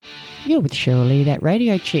You're with Cheryl Lee, that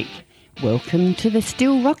radio chick. Welcome to the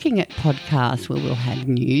Still Rocking It podcast, where we'll have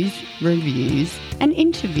news, reviews and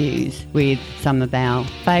interviews with some of our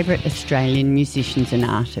favourite Australian musicians and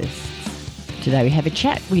artists. Today we have a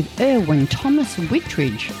chat with Erwin Thomas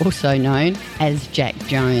Whitridge, also known as Jack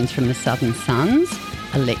Jones from the Southern Sons,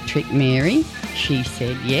 Electric Mary, She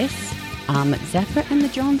Said Yes, Ahmet Zappa and the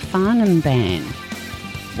John Farnham Band.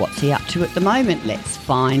 What's he up to at the moment? Let's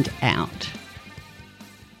find out.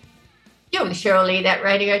 You're with Cheryl Lee, that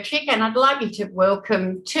radio chick, and I'd like you to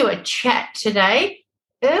welcome to a chat today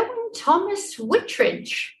Erwin Thomas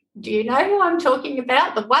Whitridge. Do you know who I'm talking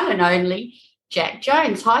about? The one and only Jack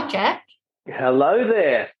Jones. Hi, Jack. Hello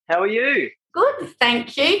there. How are you? Good,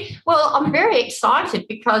 thank you. Well, I'm very excited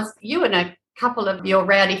because you and a couple of your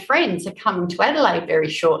rowdy friends are coming to Adelaide very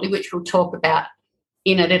shortly, which we'll talk about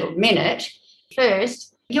in a little minute.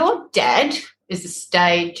 First, your dad is a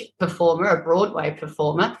stage performer, a Broadway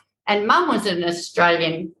performer, and Mum was an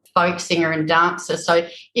Australian folk singer and dancer. So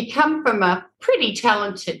you come from a pretty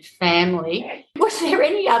talented family. Was there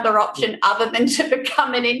any other option other than to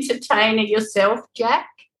become an entertainer yourself, Jack?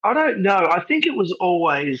 I don't know. I think it was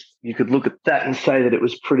always, you could look at that and say that it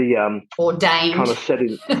was pretty ordained, kind of set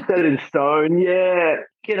in stone. Yeah.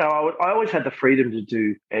 You know, I always had the freedom to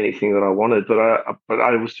do anything that I wanted, but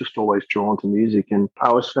I was just always drawn to music, and I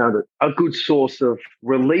always found it a good source of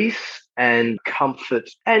release and comfort.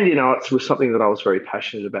 And, you know, it was something that I was very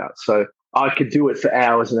passionate about. So I could do it for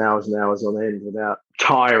hours and hours and hours on end without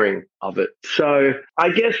tiring of it. So I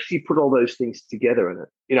guess you put all those things together in it,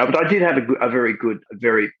 you know, but I did have a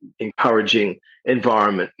very encouraging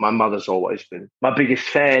environment. My mother's always been my biggest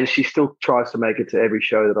fan. She still tries to make it to every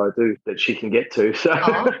show that I do that she can get to. So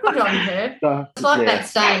good on her. It's like that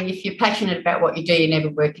saying, if you're passionate about what you do, you never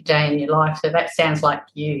work a day in your life. So that sounds like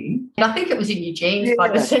you. And I think it was in your genes by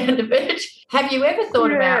the sound of it. Have you ever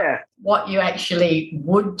thought about what you actually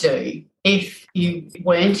would do if you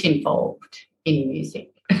weren't involved in music?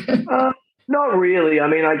 Not really. I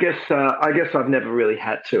mean, I guess I've never really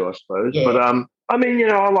had to, I suppose. Yeah. But I mean, you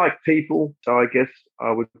know, I like people, so I guess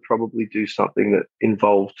I would probably do something that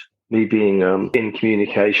involved me being in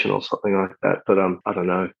communication or something like that. But I don't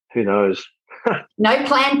know. Who knows? No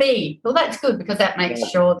plan B. Well, that's good because that makes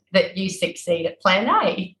sure that you succeed at plan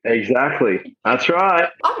A. Exactly. That's right.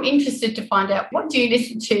 I'm interested to find out, what do you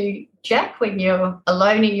listen to, Jack, when you're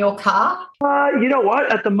alone in your car? You know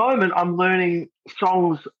what? At the moment, I'm learning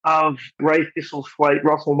songs of Ray Thistlethwaite,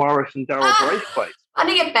 Russell Morris and Daryl Braithwaite.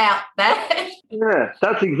 Funny about that. Yeah,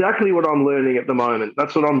 that's exactly what I'm learning at the moment.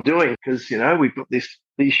 That's what I'm doing because, you know, we've got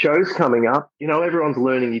these shows coming up. You know, everyone's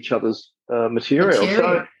learning each other's material.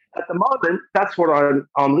 So at the moment, that's what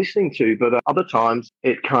I'm listening to, but other times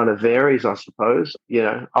it kind of varies, I suppose. You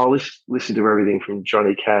know, I'll listen to everything from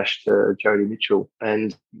Johnny Cash to Joni Mitchell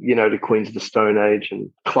and, you know, to Queens of the Stone Age and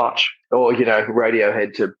Clutch, or, you know,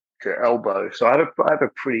 Radiohead to Elbow. So I have a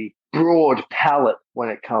pretty broad palette when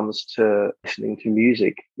it comes to listening to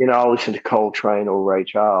music. You know, I'll listen to Coltrane or Ray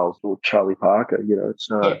Charles or Charlie Parker. You know,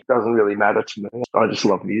 it doesn't really matter to me. I just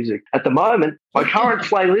love music. At the moment, my current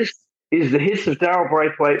playlist is the hits of Daryl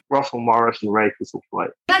Braithwaite, Russell Morris and Ray Thistlethwaite.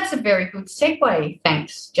 That's a very good segue,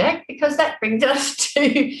 thanks, Jack, because that brings us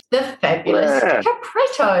to the fabulous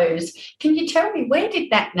Caprettos. Can you tell me, where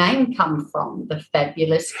did that name come from, the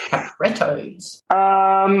fabulous Caprettos?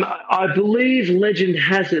 I believe legend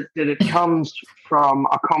has it that it comes from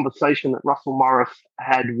a conversation that Russell Morris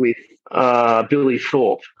had with Billy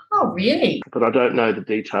Thorpe. Oh, really? But I don't know the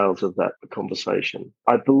details of that conversation.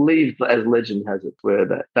 I believe, as legend has it, where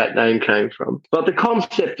that name came from. But the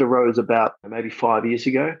concept arose about maybe 5 years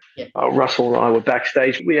ago. Yeah. Russell and I were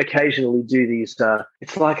backstage. We occasionally do these,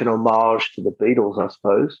 it's like an homage to the Beatles, I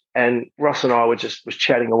suppose. And Russ and I was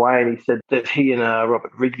chatting away, and he said that he and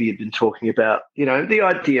Robert Rigby had been talking about, you know, the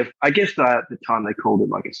idea of, I guess at the time they called it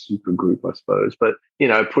like a super group, I suppose. But, you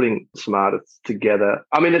know, putting some artists together.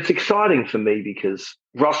 I mean, it's exciting for me because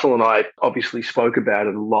Russell and I obviously spoke about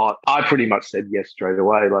it a lot. I pretty much said yes straight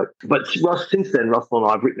away. But since then, Russell and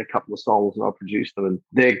I have written a couple of songs and I've produced them, and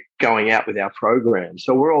they're going out with our program.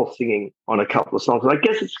 So we're all singing on a couple of songs. And I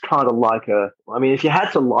guess it's kind of like if you had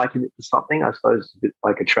to liken it to something, I suppose it's a bit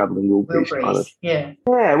like a traveling Wilburys kind of. Yeah.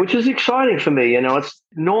 Yeah, which is exciting for me. You know, it's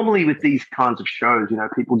Normally with these kinds of shows,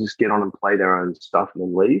 people just get on and play their own stuff and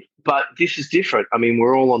then leave. But this is different. I mean,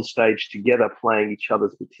 we're all on stage together playing each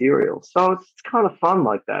other's material. So it's kind of fun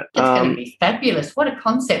like that. It's going to be fabulous. What a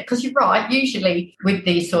concept. Because you're right, usually with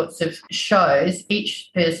these sorts of shows,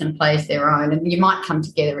 each person plays their own and you might come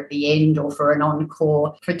together at the end or for an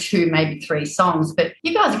encore for 2, maybe 3 songs. But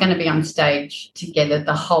you guys are going to be on stage together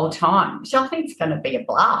the whole time. So I think it's going to be a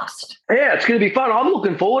blast. Yeah, it's going to be fun. I'm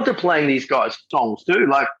looking forward to playing these guys' songs too.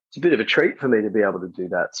 Like, it's a bit of a treat for me to be able to do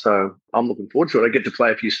that. So I'm looking forward to it. I get to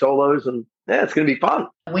play a few solos and, yeah, it's going to be fun.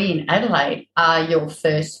 We in Adelaide are your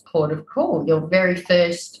first port of call, your very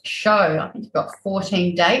first show. I think you've got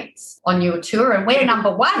 14 dates on your tour and we're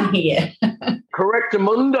number 1 here.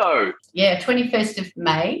 Correctamundo. Yeah, 21st of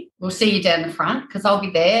May. We'll see you down the front because I'll be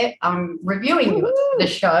there. I'm reviewing the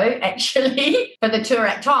show, actually, for the tour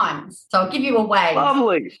at times. So I'll give you a wave.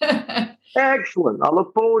 Lovely. Excellent. I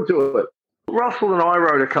look forward to it. Russell and I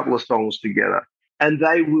wrote a couple of songs together and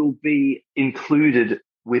they will be included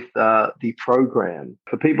with the program.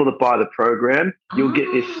 For people that buy the program, you'll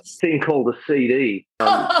get this thing called a CD.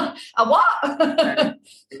 A what?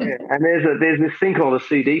 Yeah, and there's this thing called a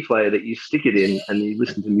CD player that you stick it in and you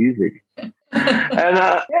listen to music. And,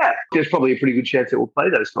 there's probably a pretty good chance it will play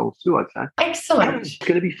those songs too, I'd say. Excellent. It's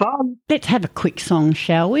going to be fun. Let's have a quick song,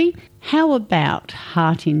 shall we? How about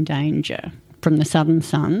Heart in Danger from the Southern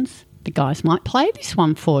Sons? The guys might play this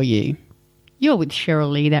one for you. You're with Cheryl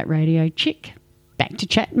Lee, that radio chick. Back to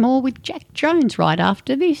chat more with Jack Jones right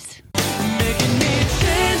after this. Making me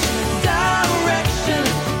change direction,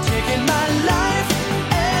 taking my life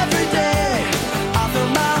every day. I feel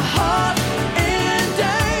my heart in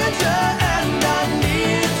danger and I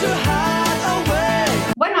need to hide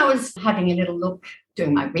away. When I was having a little look,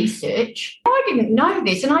 doing my research, I didn't know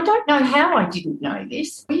this, and I don't know how I didn't know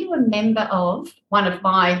this. Were you a member of one of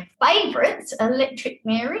my favourites, Electric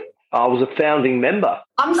Mary? I was a founding member.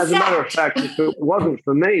 As a matter of fact, if it wasn't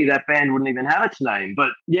for me, that band wouldn't even have its name.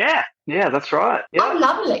 But yeah, that's right. Yeah. I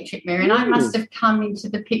love Electric Mary, and I must have come into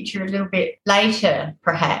the picture a little bit later,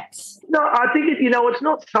 perhaps. No, I think, it's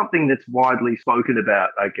not something that's widely spoken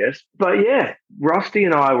about, I guess. But yeah, Rusty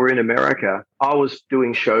and I were in America. I was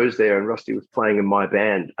doing shows there and Rusty was playing in my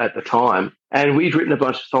band at the time. And we'd written a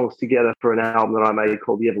bunch of songs together for an album that I made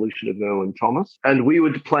called The Evolution of Merwin Thomas. And we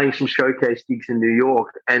were playing some showcase gigs in New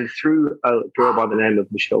York. And through a girl by the name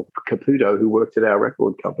of Michelle Caputo, who worked at our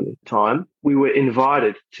record company at the time, we were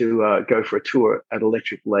invited to go for a tour at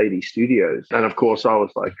Electric Lady Studios. And of course, I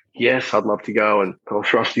was like, yes, I'd love to go. And of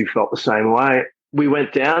course, Rusty felt the same way. We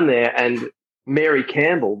went down there and Mary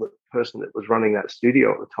Campbell, the person that was running that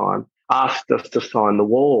studio at the time, asked us to sign the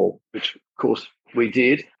wall, which of course we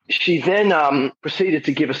did. She then proceeded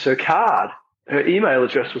to give us her card. Her email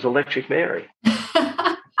address was Electric Mary.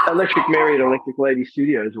 Electric Mary at Electric Lady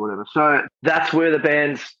Studios or whatever. So that's where the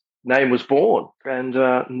band's name was born. And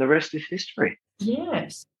the rest is history.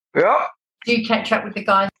 Yes. Yeah. Do you catch up with the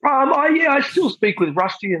guys? I still speak with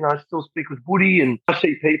Rusty and I still speak with Woody and I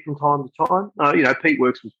see Pete from time to time. Pete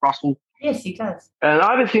works with Russell. Yes, he does. And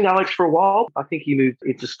I haven't seen Alex for a while. I think he moved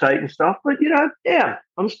interstate and stuff. But,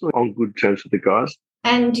 I'm still on good terms with the guys.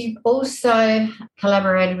 And you've also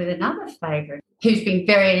collaborated with another favourite who's been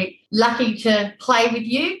very lucky to play with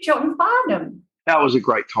you, John Farnham. That was a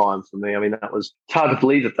great time for me. I mean, it's hard to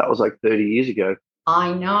believe that was like 30 years ago.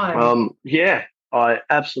 I know. I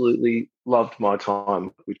absolutely loved my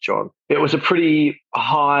time with John. It was a pretty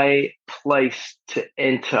high place to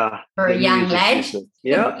enter for a young lad.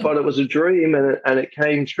 Yeah, but it was a dream, and it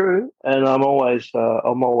came true. And I'm always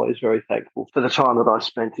very thankful for the time that I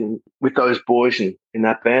spent with those boys in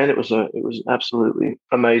that band. It was an absolutely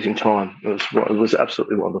amazing time. It was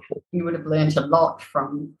absolutely wonderful. You would have learned a lot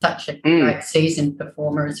from such a great seasoned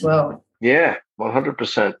performer as well. Yeah,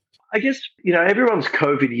 100%. I guess, everyone's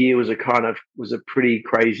COVID year was a pretty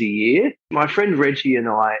crazy year. My friend Reggie and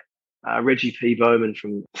I, Reggie P. Bowman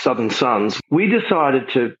from Southern Sons, we decided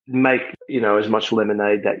to make, as much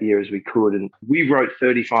lemonade that year as we could. And we wrote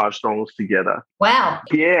 35 songs together. Wow.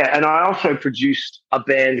 Yeah. And I also produced a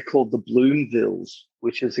band called the Bloomvilles,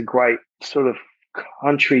 which is a great sort of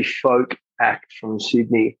country folk act from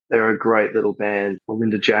Sydney. They're a great little band.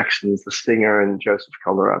 Melinda Jackson's the singer and Joseph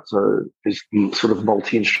Colorazzo is sort of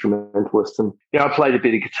multi-instrumentalist. And I played a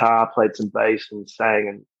bit of guitar, played some bass and sang.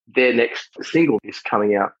 And their next single is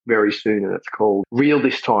coming out very soon and it's called Real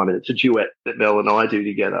This Time. And it's a duet that Mel and I do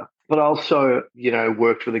together. But also,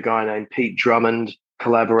 worked with a guy named Pete Drummond,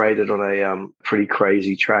 collaborated on a pretty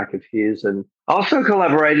crazy track of his. And Also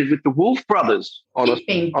collaborated with the Wolf Brothers on You've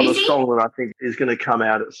been a busy. song that I think is going to come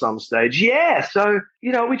out at some stage. Yeah, so,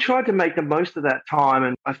 we tried to make the most of that time,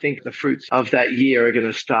 and I think the fruits of that year are going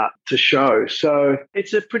to start to show. So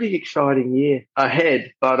it's a pretty exciting year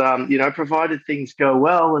ahead. But, provided things go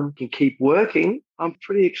well and can keep working, I'm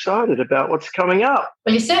pretty excited about what's coming up.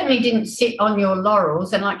 Well, you certainly didn't sit on your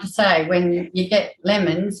laurels. And like you say, when you get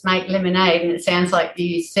lemons, make lemonade, and it sounds like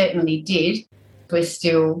you certainly did. We're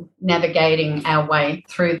still navigating our way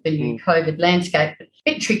through the new COVID landscape. A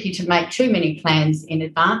bit tricky to make too many plans in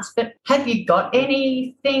advance, but have you got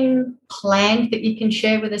anything planned that you can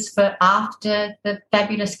share with us for after the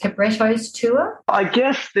Fabulous Cabrettos tour? I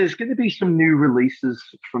guess there's going to be some new releases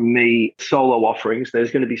from me, solo offerings.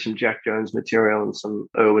 There's going to be some Jack Jones material and some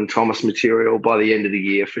Erwin Thomas material by the end of the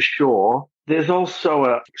year for sure. There's also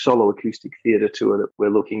a solo acoustic theatre tour that we're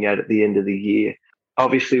looking at the end of the year.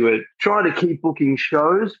 Obviously, we're trying to keep booking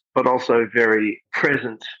shows, but also very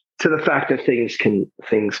present to the fact that things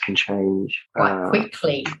can change Quite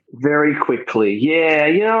quickly. Very quickly.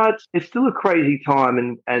 Yeah, it's still a crazy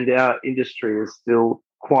time, and our industry is still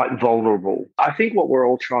quite vulnerable. I think what we're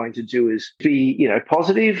all trying to do is be,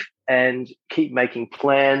 positive and keep making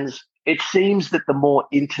plans. It seems that the more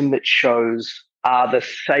intimate shows are the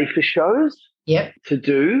safer shows to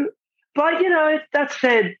do. But, that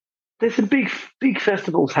said, there's some big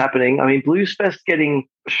festivals happening. I mean, Bluesfest getting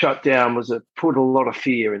shut down put a lot of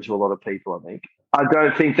fear into a lot of people, I think. I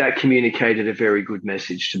don't think that communicated a very good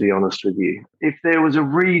message, to be honest with you. If there was a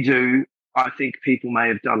redo, I think people may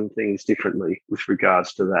have done things differently with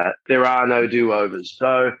regards to that. There are no do-overs.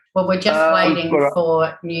 So, well, we're just waiting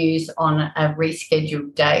for news on a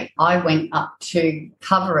rescheduled date. I went up to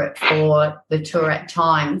cover it for the tour at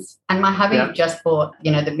Times, and my hubby just bought,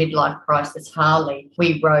 the midlife crisis Harley.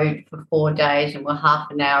 We rode for 4 days and were half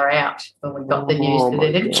an hour out when we got the news that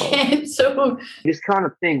it had cancelled. This kind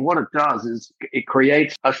of thing, what it does is it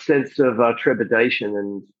creates a sense of trepidation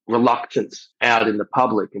and reluctance out in the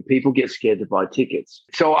public, and people get scared to buy tickets.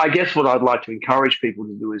 So I guess what I'd like to encourage people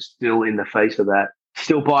to do is still, in the face of that,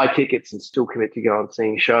 still buy tickets and still commit to go and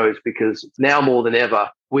seeing shows, because now more than ever,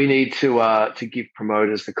 we need to give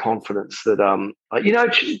promoters the confidence that,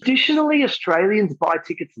 traditionally Australians buy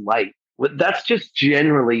tickets late. That's just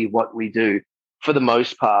generally what we do. For the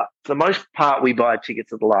most part. For the most part, we buy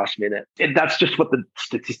tickets at the last minute. That's just what the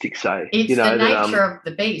statistics say. It's the nature of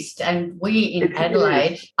the beast. And we in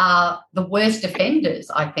Adelaide are the worst offenders,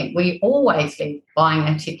 I think. We always leave buying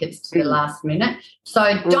our tickets to the last minute. So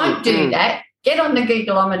don't do that. Get on the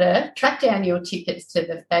Googleometer, track down your tickets to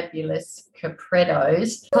the Fabulous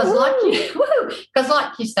Cabrettos. Because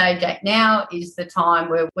like you say, Jack, now is the time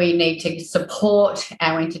where we need to support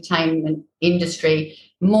our entertainment industry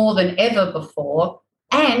more than ever before.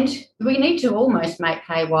 And we need to almost make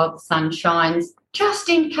hay while the sun shines, just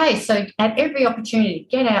in case. So at every opportunity,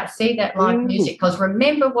 get out, see that live music, because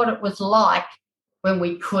remember what it was like when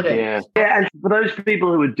we couldn't. Yeah, and for those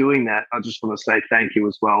people who are doing that, I just want to say thank you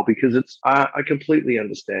as well, because I completely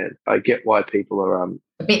understand. I get why people are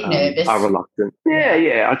a bit nervous, are reluctant.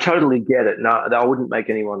 Yeah, I totally get it. No, I wouldn't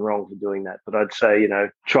make anyone wrong for doing that, but I'd say,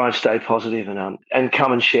 try and stay positive and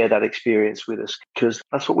come and share that experience with us, because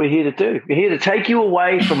that's what we're here to do. We're here to take you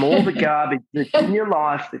away from all the garbage that's in your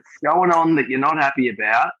life that's going on that you're not happy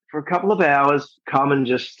about for a couple of hours. Come and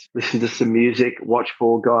just listen to some music, watch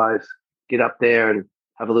four guys get up there and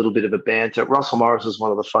have a little bit of a banter. Russell Morris is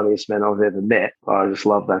one of the funniest men I've ever met. I just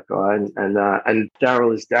love that guy. And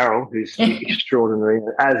Daryl is Daryl, who's extraordinary,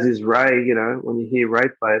 as is Ray. When you hear Ray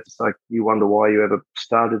play, it's like you wonder why you ever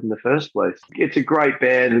started in the first place. It's a great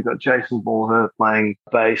band. We've got Jason Ballher playing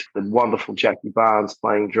bass, the wonderful Jackie Barnes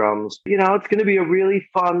playing drums. It's going to be a really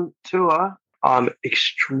fun tour. I'm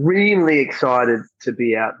extremely excited to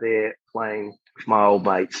be out there playing with my old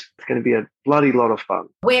mates. It's going to be a bloody lot of fun.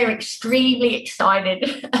 We're extremely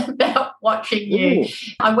excited about watching you.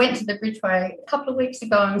 I went to the Bridgeway a couple of weeks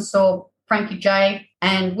ago and saw Frankie J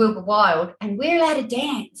and Wilbur Wilde, and we're allowed to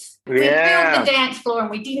dance. We built the dance floor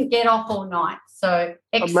and we didn't get off all night. So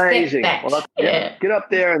amazing. That. Well, get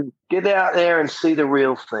up there and get out there and see the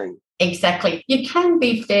real thing. Exactly. You can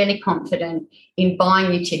be fairly confident in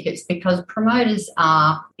buying your tickets, because promoters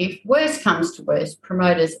are, if worse comes to worse,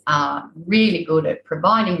 promoters are really good at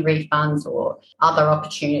providing refunds or other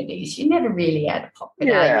opportunities. You're never really out of pocket,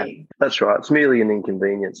 are you? That's right. It's merely an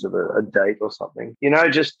inconvenience of a date or something.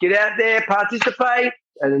 Just get out there, participate,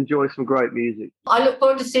 and enjoy some great music. I look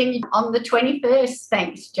forward to seeing you on the 21st.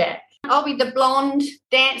 Thanks, Jack. I'll be the blonde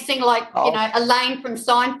dancing like, Elaine from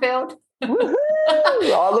Seinfeld. Woohoo!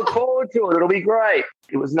 I look forward to it. It'll be great.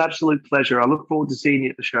 It was an absolute pleasure. I look forward to seeing you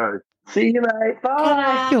at the show. See you, mate.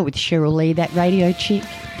 Bye. You're with Cheryl Lee, that radio chick.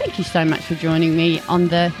 Thank you so much for joining me on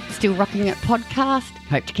the Still Rocking It podcast.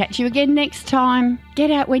 Hope to catch you again next time.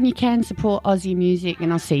 Get out when you can, support Aussie music,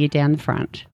 and I'll see you down the front.